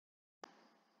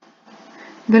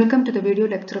Welcome to the video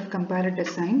lecture of compiler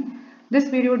design. This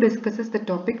video discusses the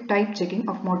topic type checking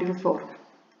of module 4.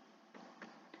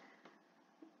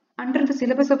 Under the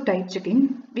syllabus of type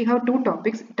checking, we have two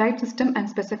topics, type system and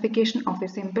specification of a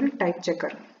simple type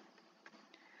checker.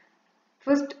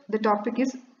 First, the topic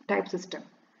is type system.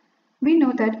 We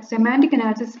know that semantic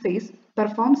analysis phase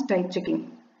performs type checking.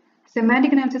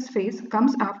 Semantic analysis phase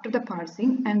comes after the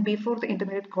parsing and before the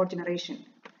intermediate code generation.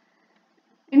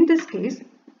 In this case,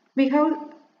 we have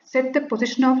set the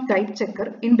position of type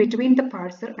checker in between the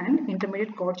parser and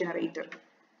intermediate code generator.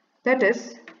 That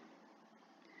is,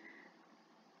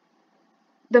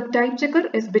 the type checker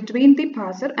is between the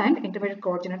parser and intermediate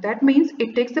code generator. That means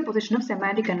it takes the position of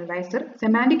semantic analyzer.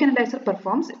 Semantic analyzer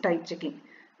performs type checking.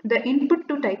 The input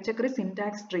to type checker is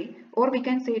syntax tree, or we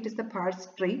can say it is the parse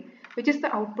tree, which is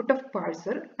the output of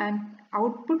parser, and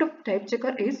output of type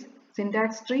checker is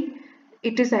syntax tree.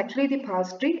 It is actually the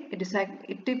parse tree.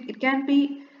 It can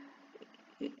be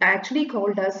actually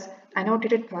called as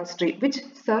annotated parse tree, which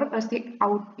serve as the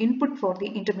input for the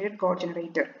intermediate code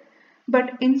generator.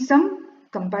 But in some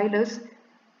compilers,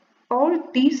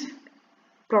 all these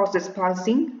process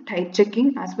parsing, type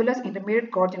checking as well as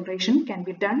intermediate code generation can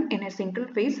be done in a single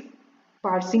phase,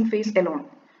 parsing phase alone.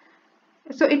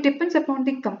 So it depends upon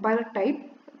the compiler type.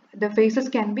 The phases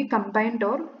can be combined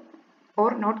or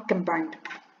not combined.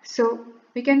 So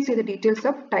we can see the details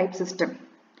of type system.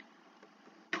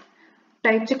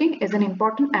 Type checking is an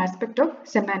important aspect of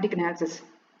semantic analysis.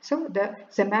 So the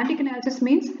semantic analysis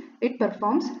means it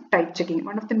performs type checking.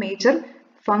 One of the major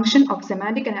function of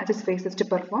semantic analysis phase is to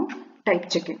perform type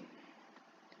checking.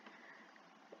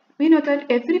 We know that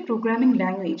every programming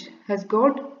language has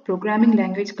got programming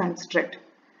language construct.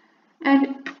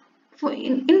 And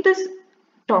in this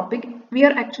topic, we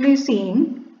are actually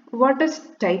seeing what is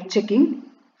type checking,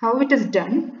 how it is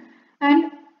done,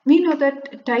 and we know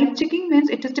that type checking means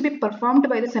it is to be performed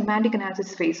by the semantic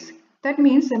analysis phase. That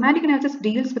means semantic analysis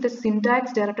deals with the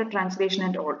syntax, directed translation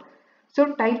and all.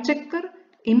 So type checker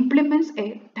implements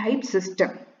a type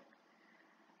system.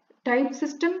 Type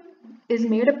system is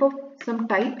made up of some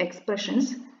type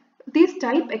expressions. These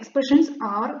type expressions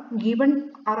are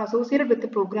associated with the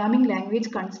programming language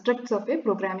constructs of a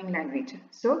programming language.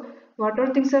 So what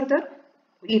all things are there?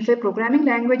 If a programming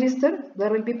language is there, there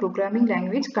will be programming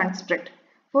language construct.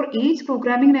 For each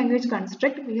programming language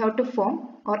construct, we have to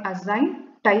form or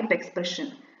assign type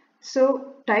expression.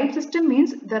 So type system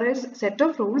means there is a set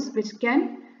of rules which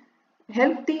can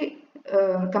help the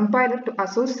compiler to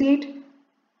associate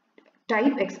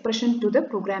type expression to the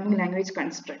programming language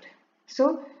construct.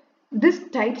 So this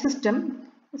type system,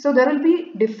 so there will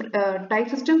be type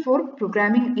system for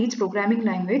programming each programming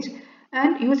language,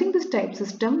 and using this type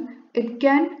system, it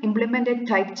can implement a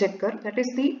type checker. That is,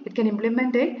 it can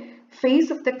implement a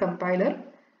phase of the compiler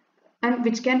and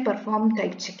which can perform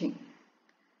type checking.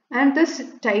 And this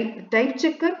type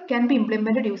checker can be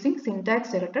implemented using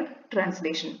syntax directed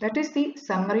translation. That is the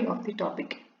summary of the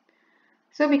topic.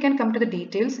 So we can come to the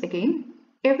details again.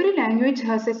 Every language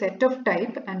has a set of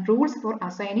type and rules for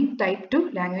assigning type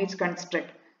to language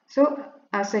construct. So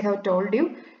as I have told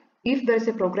you, if there is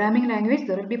a programming language,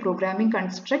 there will be programming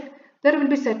construct. There will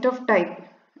be set of type.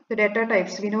 The data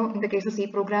types, we know in the case of C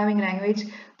programming language,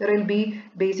 there will be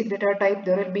basic data type,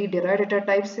 there will be derived data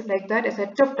types, like that. A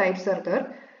set of types are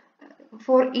there.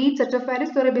 For each set of values,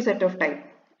 there will be set of type.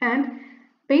 And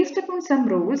based upon some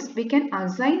rules, we can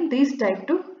assign these type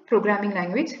to programming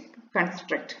language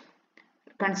construct.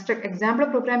 Example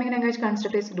of programming language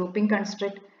construct is looping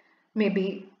construct,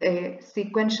 maybe a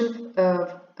sequential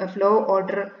a flow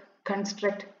order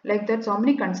construct, like that. So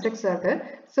many constructs are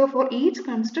there. So for each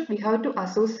construct we have to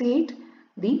associate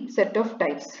the set of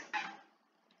types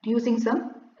using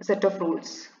some set of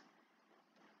rules.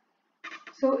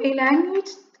 So a language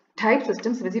type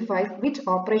system specifies which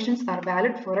operations are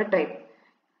valid for a type.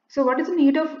 So what is the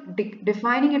need of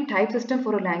defining a type system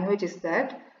for a language is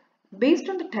that based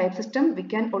on the type system, we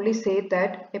can only say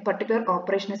that a particular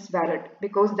operation is valid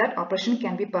because that operation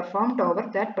can be performed over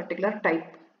that particular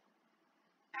type.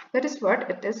 That is what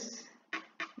it is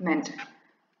meant.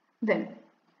 Then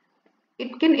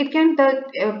it can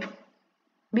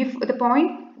be the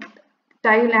point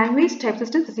language type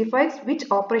system specifies which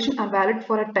operation are valid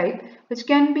for a type, which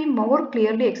can be more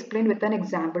clearly explained with an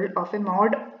example of a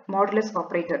modulus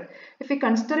operator. If we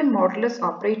consider a modulus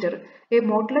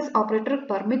operator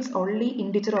permits only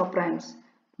integer operands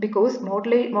because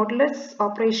modulus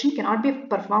operation cannot be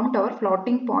performed over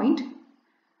floating point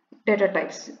data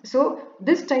types. So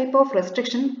this type of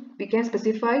restriction we can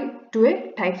specify to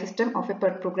a type system of a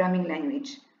programming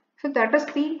language. So that is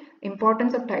the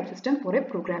importance of type system for a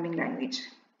programming language.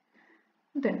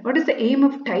 Then what is the aim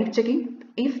of type checking?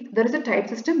 If there is a type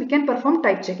system, we can perform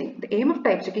type checking. The aim of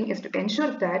type checking is to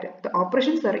ensure that the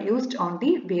operations are used on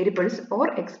the variables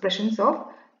or expressions of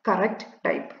correct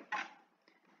type.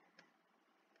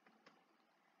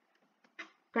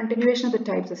 Continuation of the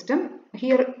type system.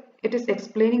 Here it is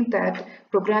explaining that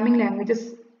programming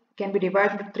languages can be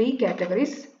divided into three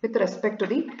categories with respect to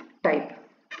the type.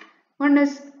 One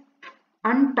is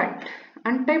untyped.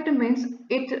 Untyped means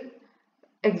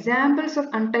examples of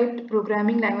untyped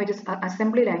programming languages are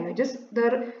assembly languages.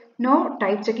 There no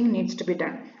type checking needs to be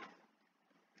done.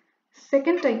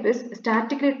 Second type is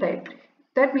statically typed.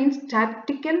 That means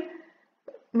statical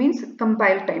means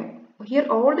compile time. Here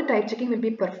all the type checking will be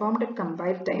performed at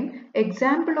compile time.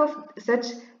 Example of such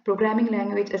programming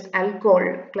language is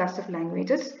algol class of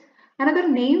languages. Another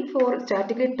name for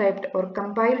statically typed or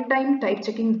compile time type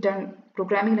checking done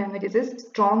programming languages is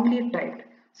strongly typed.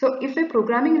 So if a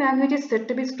programming language is said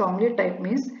to be strongly typed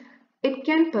means it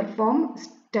can perform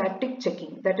static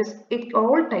checking. That is,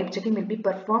 all type checking will be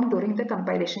performed during the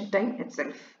compilation time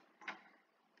itself.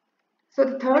 So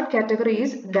the third category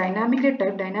is dynamically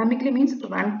typed. Dynamically means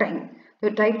runtime.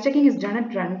 The type checking is done at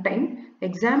runtime.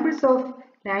 Examples of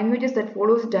languages that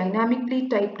follows dynamically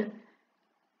typed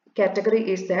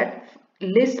category is that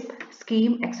Lisp,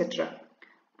 Scheme, etc.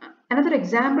 Another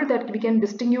example that we can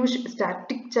distinguish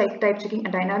static type checking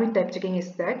and dynamic type checking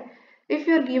is that if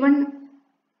you are given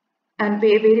a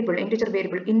variable, integer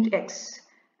variable int x,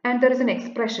 and there is an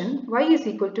expression y is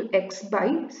equal to x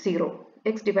by 0,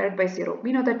 x divided by 0.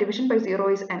 We know that division by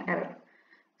 0 is an error.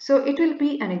 So it will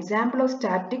be an example of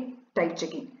static type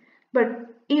checking. But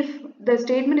if the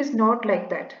statement is not like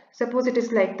that, suppose it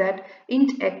is like that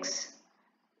int x,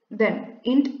 then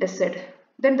int z,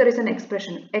 then there is an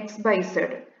expression x by z.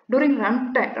 During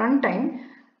runtime,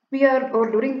 we are, or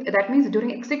during, that means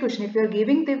during execution, if we are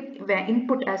giving the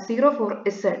input as 0 for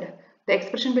z, the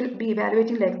expression will be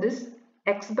evaluating like this: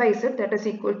 x by z, that is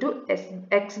equal to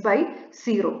x by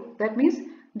 0. That means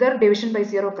the division by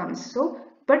 0 comes. So,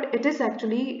 but it is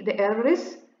actually, the error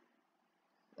is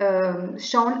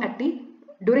shown at the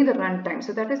during the runtime.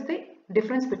 So that is the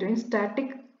difference between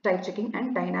static type checking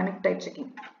and dynamic type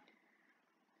checking.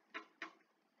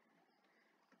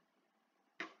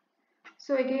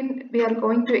 So again, we are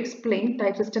going to explain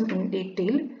type system in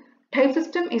detail. Type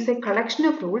system is a collection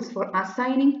of rules for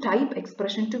assigning type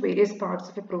expression to various parts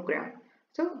of a program.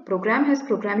 So program has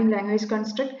programming language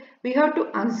construct. We have to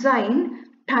assign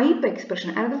type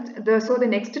expression. And so the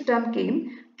next term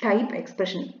came type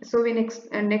expression. So we next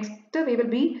we will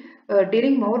be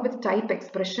dealing more with type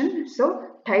expression.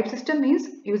 So type system means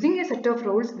using a set of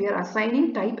rules, we are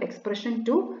assigning type expression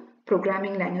to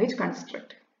programming language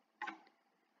construct.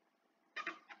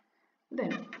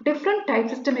 Then different type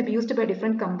system may be used by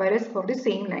different compilers for the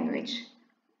same language.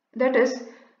 That is,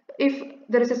 if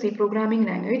there is a C programming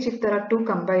language, if there are two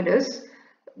compilers,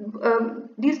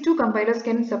 these two compilers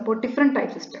can support different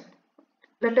type system.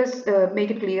 Let us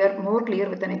make it more clear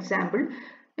with an example.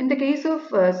 In the case of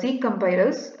C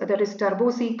compilers, that is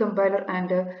Turbo C compiler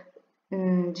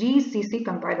and GCC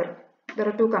compiler, there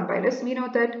are two compilers. We know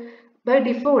that by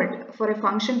default for a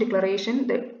function declaration,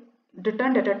 the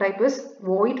return data type is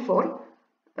void for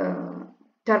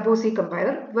Turbo C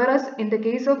compiler, whereas in the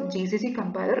case of GCC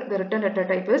compiler, the return data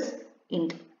type is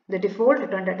int. The default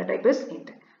return data type is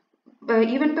int.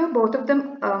 Even though both of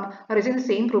them are using the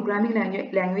same programming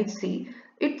language C,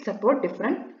 it supports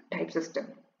different type system.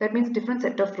 That means different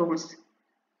set of rules.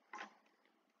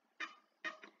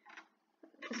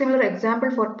 Similar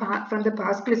example from the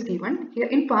Pascal is given. Here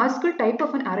in Pascal, type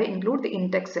of an array include the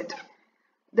index set.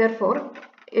 Therefore,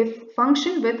 if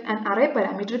function with an array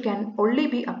parameter can only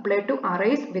be applied to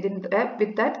arrays with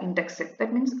that index set.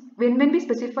 That means when we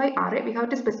specify array, we have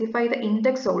to specify the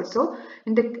index also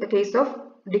in the case of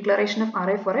declaration of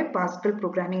array for a Pascal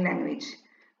programming language.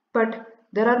 But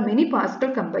there are many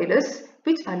Pascal compilers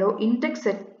which allow index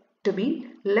set to be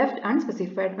left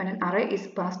unspecified when an array is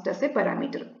passed as a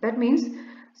parameter. That means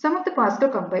some of the Pascal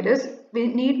compilers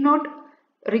need not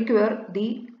require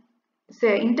the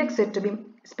index set to be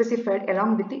specified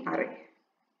along with the array,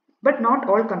 but not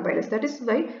all compilers. That is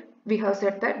why we have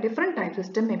said that different type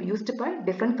system may be used by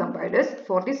different compilers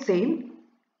for the same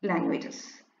languages.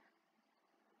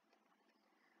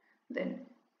 Then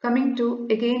coming to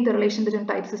again the relation between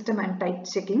type system and type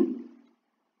checking.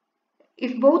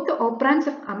 If both the operands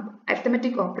of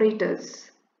arithmetic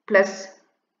operators plus,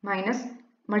 minus,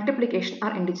 multiplication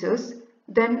are integers,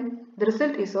 then the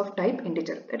result is of type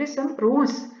integer. That is some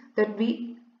rules that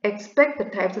we expect the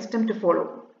type system to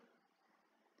follow.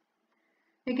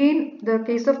 Again, the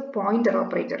case of pointer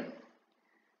operator.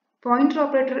 Pointer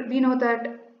operator, we know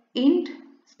that int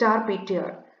star ptr,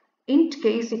 int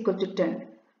k is equal to 10,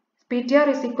 ptr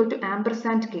is equal to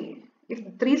ampersand k. If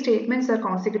three statements are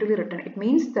consecutively written, it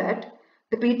means that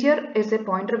the ptr is a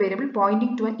pointer variable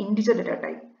pointing to an integer data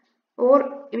type.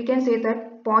 Or we can say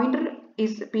that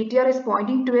ptr is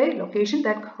pointing to a location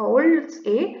that holds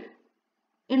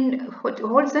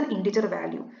an integer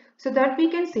value. So that we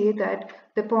can say that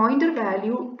the pointer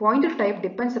type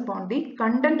depends upon the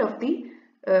content of the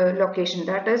location.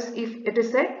 That is, if it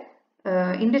is a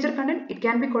integer content, it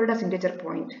can be called as integer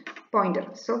pointer.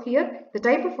 So here the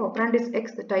type of operand is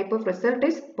x, the type of result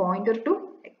is pointer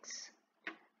to x.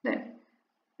 Then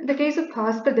in the case of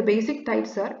Haskell, the basic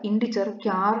types are integer,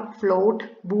 char, float,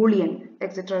 boolean,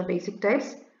 etc. Basic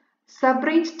types.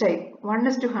 Subrange type 1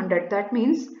 is to 100. That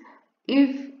means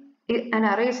if an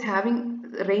array is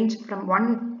having range from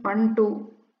 1 to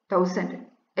 1000,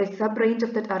 a subrange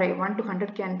of that array 1 to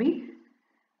 100 can be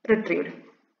retrieved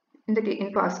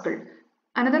in Pascal.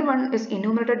 Another one is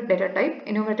enumerated data type.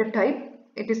 Enumerated type,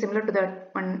 it is similar to that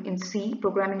one in C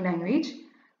programming language.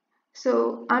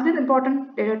 So other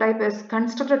important data type is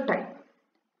constructor type.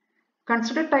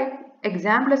 Constructor type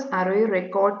example is array,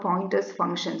 record, pointers,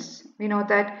 functions. We know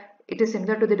that it is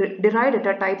similar to the derived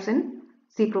data types in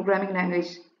C programming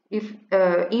language. If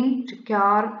int,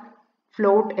 char,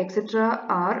 float, etc.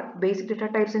 are basic data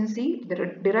types in C, the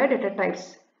derived data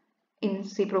types in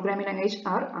C programming language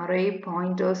are array,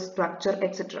 pointers, structure,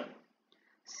 etc.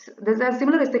 So this is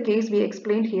similar as the case we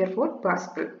explained here for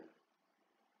Pascal.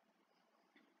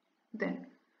 Then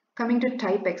coming to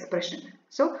type expression.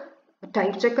 So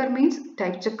type checker means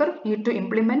type checker need to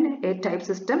implement a type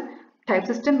system. Type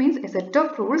system means a set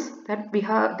of rules that we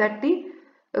have that the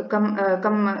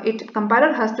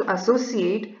compiler has to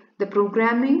associate the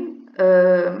programming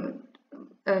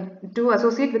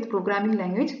with programming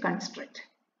language construct,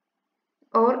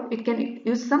 or it can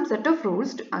use some set of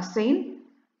rules to assign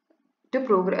to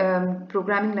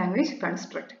programming language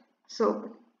construct.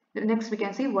 So next we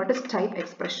can see what is type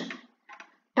expression.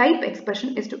 Type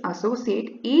expression is to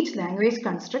associate each language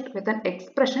construct with an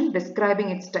expression describing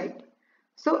its type.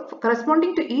 So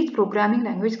corresponding to each programming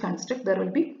language construct, there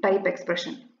will be type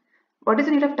expression. What is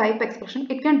the need of type expression?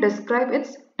 It can describe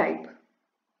its type.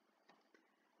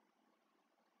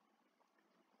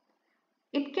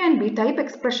 Type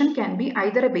expression can be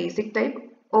either a basic type,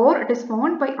 or it is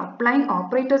formed by applying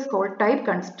operators called type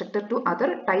constructor to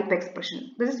other type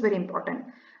expression. This is very important.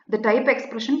 The type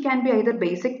expression can be either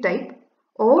basic type,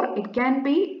 or it can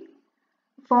be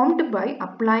formed by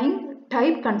applying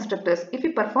type constructors. If we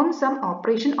perform some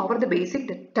operation over the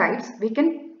basic types, we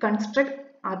can construct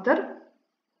other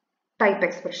type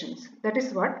expressions. That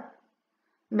is what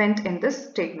meant in this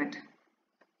statement.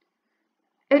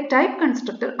 A type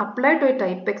constructor applied to a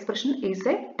type expression is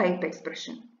a type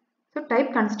expression. So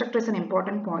type constructor is an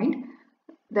important point.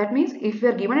 That means if we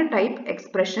are given a type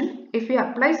expression, if we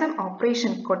apply some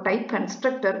operation called type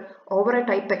constructor over a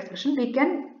type expression, we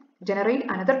can generate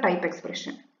another type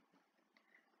expression.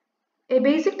 A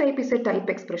basic type is a type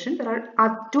expression. There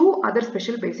are two other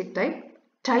special basic type,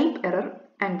 type error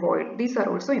and void. These are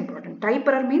also important. Type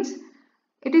error means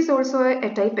it is also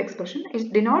a type expression.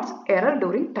 It denotes error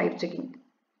during type checking.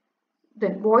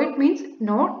 Then void means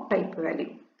no type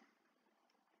value.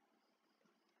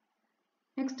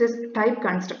 Next is type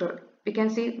constructor. We can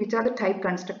see which are the type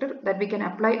constructor that we can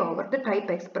apply over the type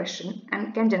expression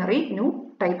and can generate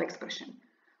new type expression.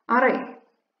 Array.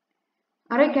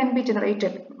 Array can be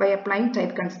generated by applying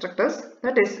type constructors.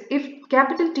 That is, if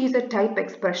capital T is a type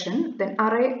expression, then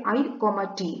array I,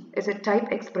 T is a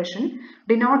type expression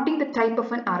denoting the type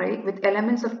of an array with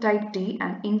elements of type T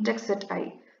and index set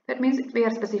I. That means we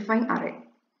are specifying array.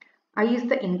 I is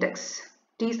the index,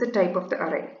 T is the type of the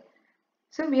array.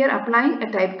 So we are applying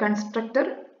a type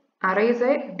constructor. Array is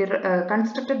a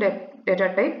constructed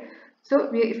data type. So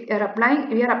we are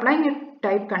applying a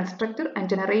type constructor and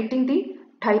generating the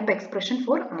type expression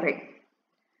for array.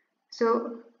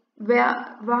 So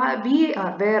where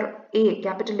A,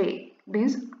 capital A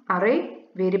means array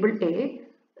variable A,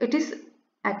 it is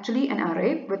actually an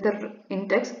array with the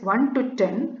index 1 to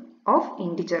 10 of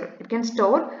integer. It can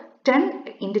store 10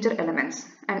 integer elements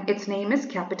and its name is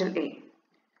capital A.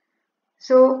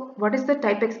 So what is the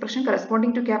type expression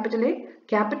corresponding to capital A?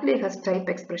 Capital A has type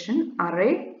expression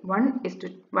array 1 is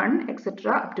to 1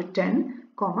 etc. up to 10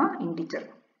 comma integer.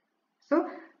 So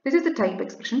this is the type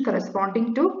expression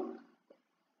corresponding to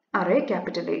array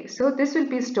capital A. So this will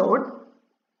be stored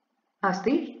as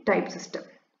the type system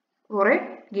for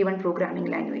a given programming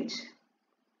language.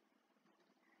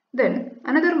 Then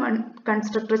another one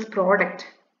constructor is product.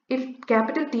 If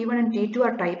capital T1 and T2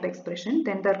 are type expression,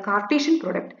 then the Cartesian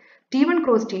product T1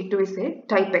 cross T2 is a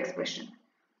type expression.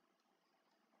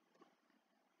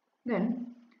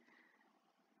 Then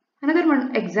another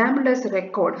one example is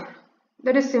record.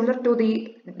 That is similar to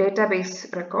the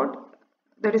database record.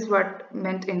 That is what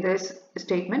meant in this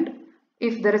statement.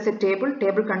 If there is a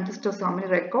table consists of so many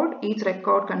records. Each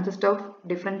record consists of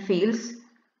different fields.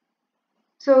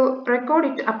 So record,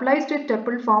 it applies to a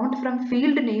tuple formed from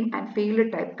field name and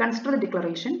field type. Consider the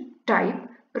declaration type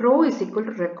row is equal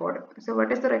to record. So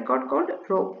what is the record called?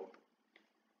 Row.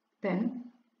 Then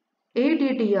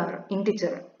ADDR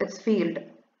integer, it's field,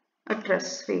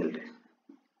 address field.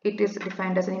 It is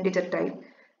defined as an integer type.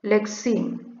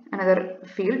 Lexeme, another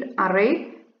field.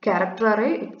 Array, character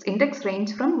array, its index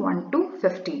range from 1 to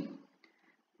 15.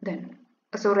 Then,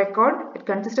 so record, it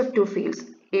consists of two fields,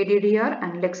 ADDR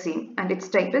and Lexeme, and its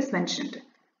type is mentioned.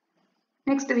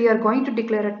 Next, we are going to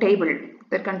declare a table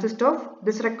that consists of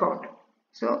this record.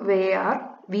 So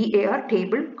var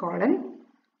table colon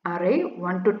array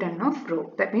 1 to 10 of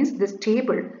row. That means this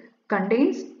table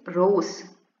contains rows.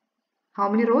 How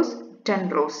many rows? 10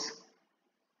 rows.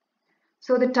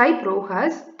 So the type row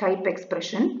has type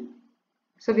expression.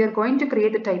 So we are going to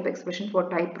create the type expression for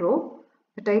type row.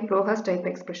 The type row has type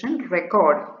expression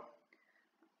record.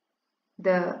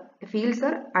 The fields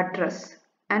are address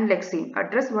and lexeme.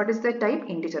 Address, what is the type?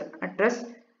 Integer. Address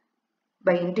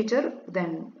by integer.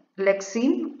 Then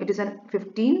lexeme, it is a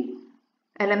 15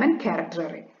 element character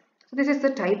array. So this is the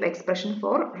type expression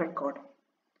for record.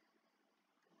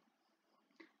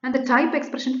 And the type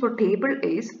expression for table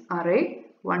is array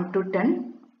 1 to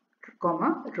 10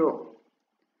 comma row.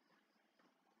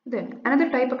 Then another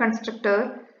type of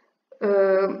constructor,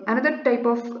 another type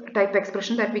of type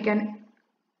expression that we can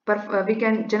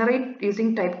generate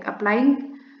using type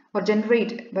applying or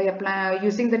generate by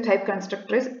using the type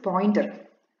constructor is pointer.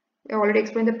 I already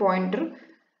explained the pointer.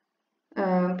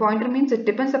 Pointer means it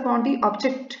depends upon the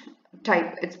object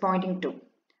type it's pointing to.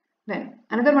 Then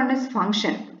another one is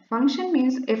function. Function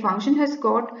means a function has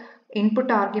got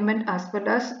input argument as well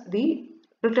as the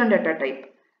return data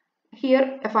type.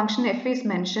 Here a function f is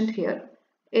mentioned here.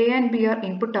 A and b are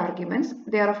input arguments.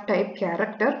 They are of type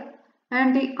character,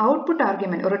 and the output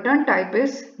argument or return type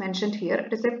is mentioned here.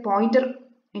 It is a pointer,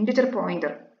 integer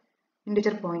pointer.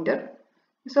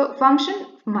 So function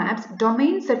maps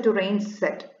domain set to range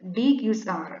set. D gives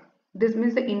R. This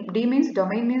means D means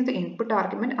domain means the input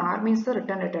argument, R means the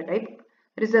return data type.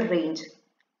 It is a range.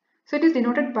 So it is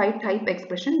denoted by type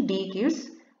expression D gives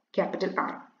capital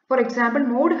R. For example,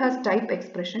 mode has type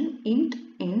expression int.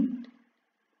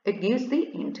 It gives the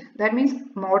int. That means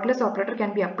modulus operator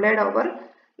can be applied over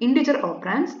integer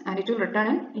operands and it will return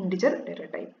an integer data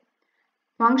type.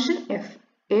 Function f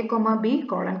a comma b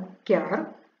colon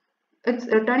char, it's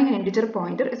returning an integer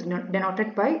pointer, is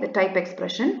denoted by the type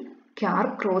expression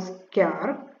char cross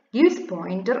char gives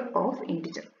pointer of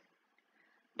integer.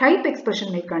 Type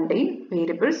expression may contain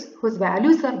variables whose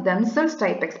values are themselves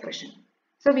type expression.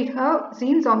 So we have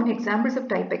seen so many examples of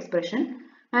type expression,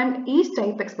 and each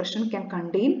type expression can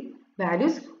contain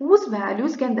values whose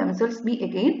values can themselves be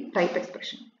again type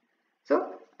expression.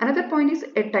 So another point is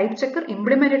a type checker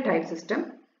implement a type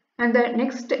system, and the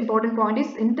next important point is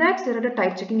syntax error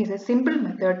type checking is a simple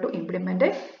method to implement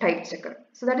a type checker.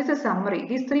 So that is a summary.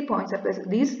 These 2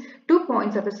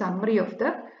 points are the summary of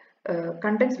the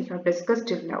contents we have discussed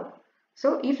till now.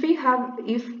 So if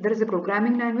there is a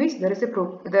programming language,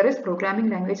 there is programming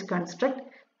language construct.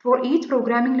 For each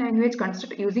programming language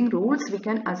construct, using rules we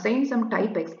can assign some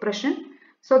type expression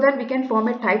so that we can form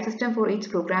a type system for each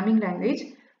programming language,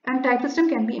 and type system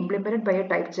can be implemented by a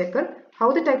type checker.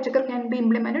 How the type checker can be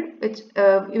implemented?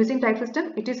 Using type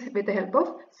system, it is with the help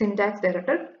of syntax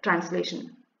error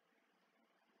translation.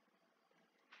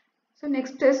 So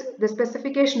next is the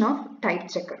specification of type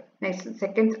checker. Next,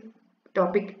 second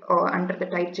topic under the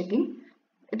type checking,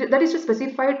 that is to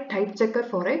specify type checker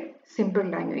for a simple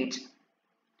language.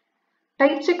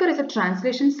 Type checker is a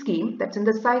translation scheme that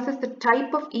synthesizes the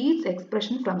type of each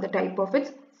expression from the type of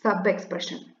its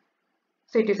sub-expression.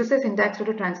 So it uses a syntax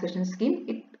error translation scheme.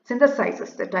 It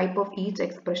synthesizes the type of each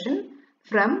expression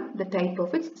from the type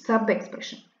of its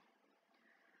sub-expression.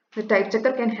 The type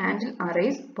checker can handle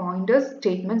arrays, pointers,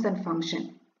 statements, and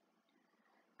function.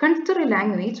 Consider a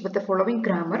language with the following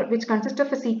grammar, which consists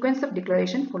of a sequence of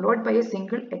declaration followed by a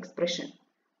single expression.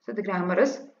 So the grammar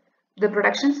is, the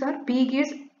productions are P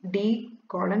gives D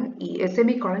colon E,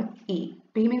 semicolon E.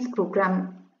 P means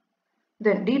program,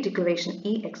 then D declaration,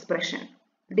 E expression.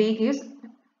 D gives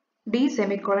D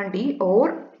semicolon D,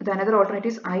 or the another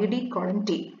alternative is ID colon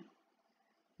T.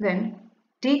 Then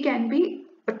T can be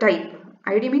a type.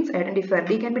 ID means identifier.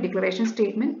 D can be declaration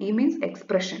statement. E means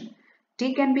expression.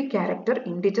 T can be character,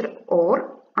 integer,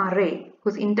 or array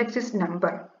whose index is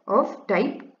number of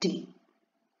type T.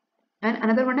 and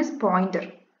another one is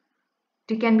pointer.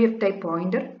 T can be of type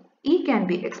pointer. E can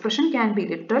be, expression can be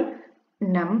literal,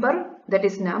 number, that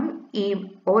is num, E,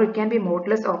 or it can be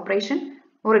modulus operation,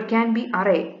 or it can be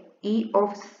array, E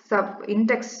of sub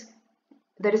index,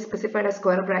 that is specified as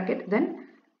square bracket, then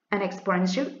an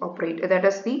exponential operator, that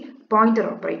is the pointer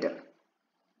operator.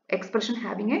 Expression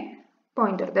having a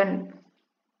pointer, then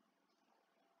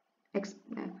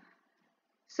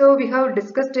so we have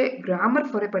discussed a grammar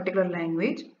for a particular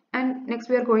language, and next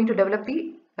we are going to develop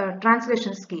the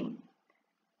translation scheme.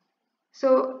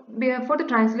 So for the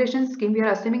translation scheme, we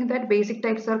are assuming that basic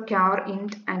types are char,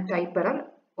 int and type error.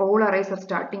 All arrays are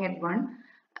starting at 1.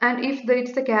 And if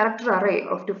it's a character array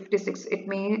of 256,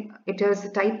 it has a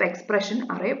type expression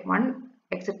array 1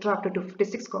 etc. up to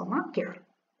 256 comma char.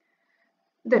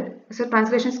 Then, so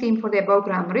translation scheme for the above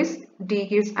grammar is D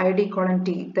gives ID colon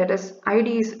T, that is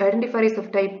ID is identifier is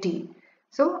of type T.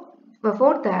 So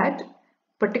before that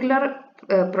particular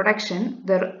production,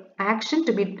 the action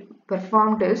to be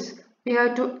performed is we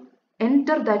have to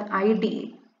enter that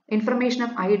ID, information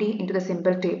of ID into the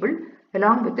symbol table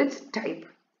along with its type.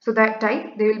 So that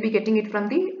type they will be getting it from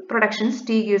the productions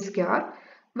T gives char,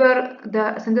 where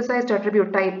the synthesized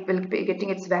attribute type will be getting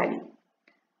its value.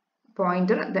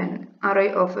 Pointer, then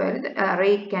array of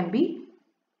array can be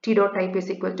T dot type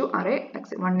is equal to array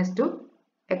 1 is to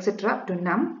etc. to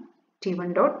num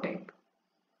T1 dot type.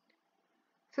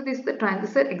 So this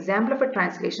is an example of a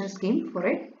translation scheme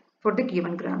for the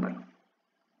given grammar.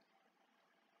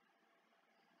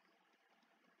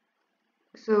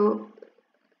 So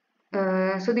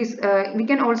we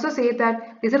can also say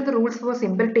that these are the rules for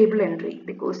symbol table entry,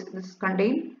 because this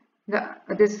contain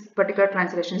this particular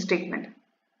translation statement.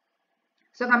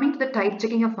 So coming to the type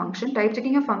checking of function, type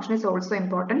checking of function is also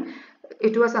important.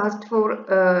 It was asked for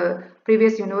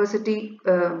previous university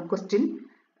question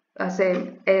as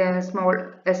a small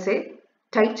essay,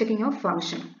 type checking of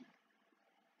function.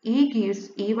 E gives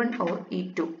E1 or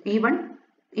E2,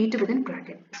 E2 within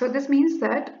bracket. So this means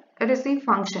that it is the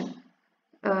function.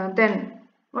 Then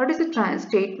what is the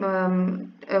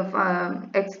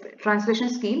translation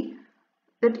scheme?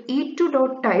 That E2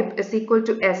 dot type is equal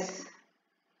to S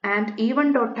and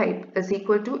E1 dot type is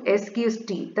equal to S gives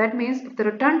T. That means if the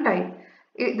return type,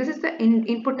 this is the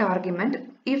input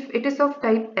argument, if it is of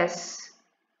type S,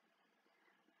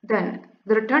 then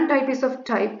the return type is of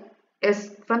type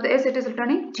S. From the S it is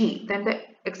returning T, then the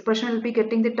expression will be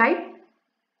getting the type,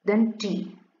 then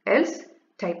T, else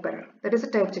type error. That is the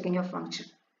type checking of function.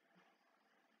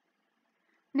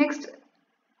 Next,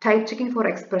 type checking for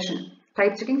expression.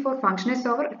 Type checking for function is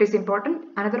over, it is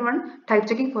important. Another one, type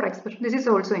checking for expression, this is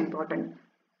also important.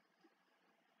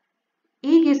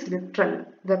 E is literal.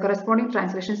 The corresponding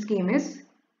translation scheme is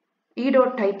E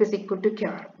dot type is equal to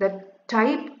char. The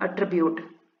type attribute,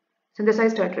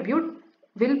 synthesized attribute,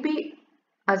 will be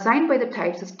assigned by the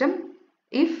type system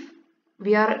if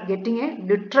we are getting a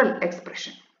literal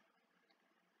expression.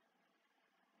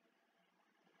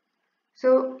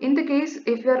 So in the case,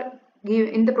 if you are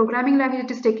in the programming language,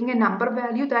 it is taking a number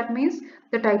value, that means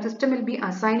the type system will be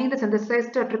assigning the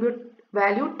synthesized attribute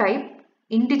value type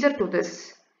integer to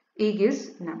this. E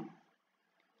gives num.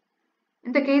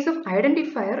 In the case of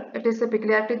identifier, it is a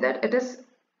peculiarity that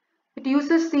it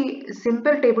uses the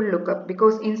symbol table lookup,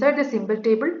 because inside the symbol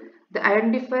table the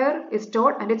identifier is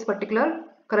stored and its particular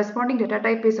corresponding data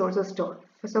type is also stored.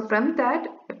 So from that,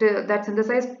 that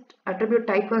synthesized attribute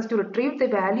type has to retrieve the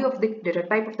value of the data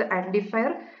type of the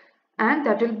identifier, and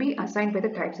that will be assigned by the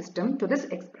type system to this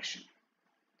expression.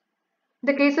 In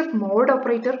the case of mod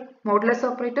operator, modulus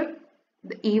operator,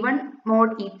 the E1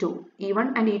 mod E2,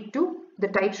 E1 and E2, the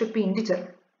type should be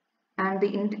integer, and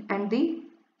the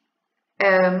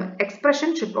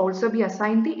expression should also be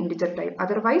assigned the integer type,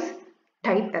 otherwise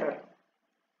type error.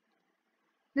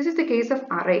 This is the case of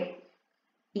array,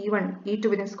 E1, E2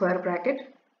 within square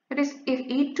bracket. That is, if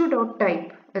E2 dot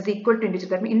type is equal to integer,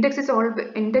 that means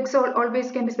index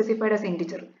always can be specified as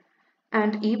integer,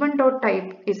 and E1 dot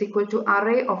type is equal to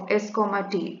array of S comma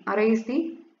T. Array is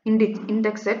the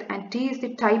index set and T is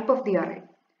the type of the array.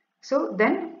 So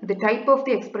then the type of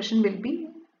the expression will be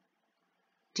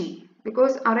T,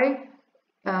 because array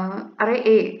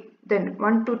A, then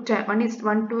 1 to 10, 1 is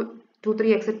 1 to 2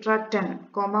 3 etc. 10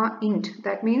 comma int,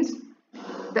 that means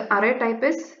the array type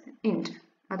is int,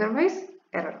 otherwise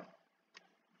error.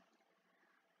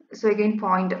 So again,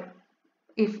 pointer,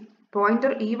 if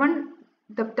pointer E1,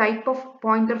 the type of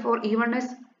pointer for E1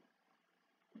 is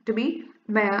to be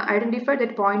identified,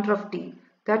 that pointer of T,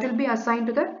 that will be assigned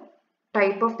to the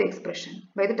type of the expression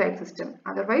by the type system,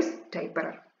 otherwise type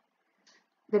error.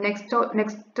 The next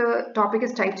topic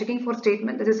is type checking for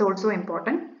statement. This is also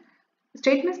important.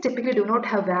 Statements typically do not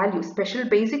have values. Special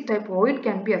basic type void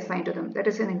can be assigned to them. That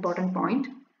is an important point.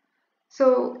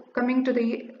 So coming to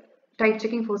the type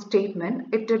checking for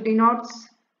statement, it denotes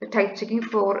the type checking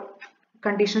for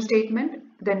conditional statement,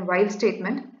 then while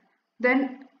statement,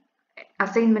 then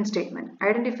assignment statement.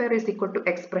 Identifier is equal to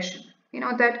expression. You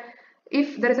know that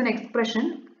if there is an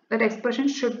expression, that expression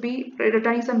should be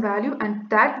returning some value, and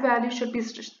that value should be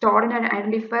stored in an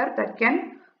identifier that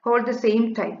can hold the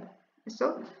same type.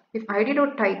 So if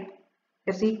id.type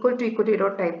is equal to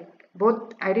dot type,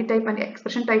 both id type and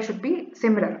expression type should be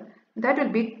similar. That will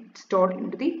be stored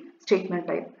into the statement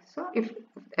type. So if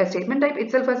a statement type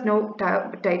itself has no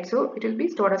type, so it will be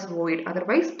stored as void,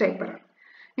 otherwise type error.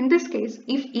 In this case,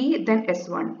 if E then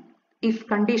S1, if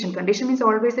condition means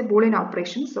always a Boolean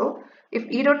operation. So if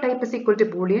E dot type is equal to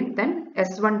Boolean, then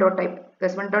S1 dot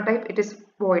type it is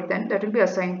void, then that will be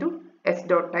assigned to S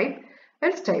dot type,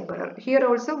 else type error. Here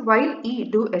also, while E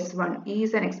do S1, E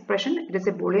is an expression, it is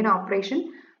a Boolean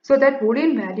operation. So that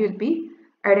Boolean value will be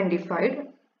identified,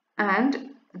 and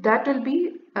that will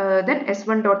be then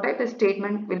S1 dot type, the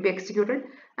statement will be executed,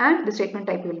 and the statement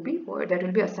type will be void, that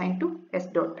will be assigned to S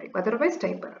dot type, otherwise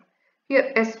type error.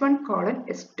 Here S1 colon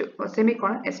S2 or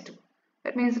semicolon S2,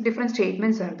 that means different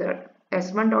statements are there.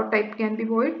 S1 dot type can be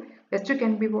void, S2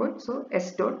 can be void, so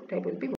S dot type will be void.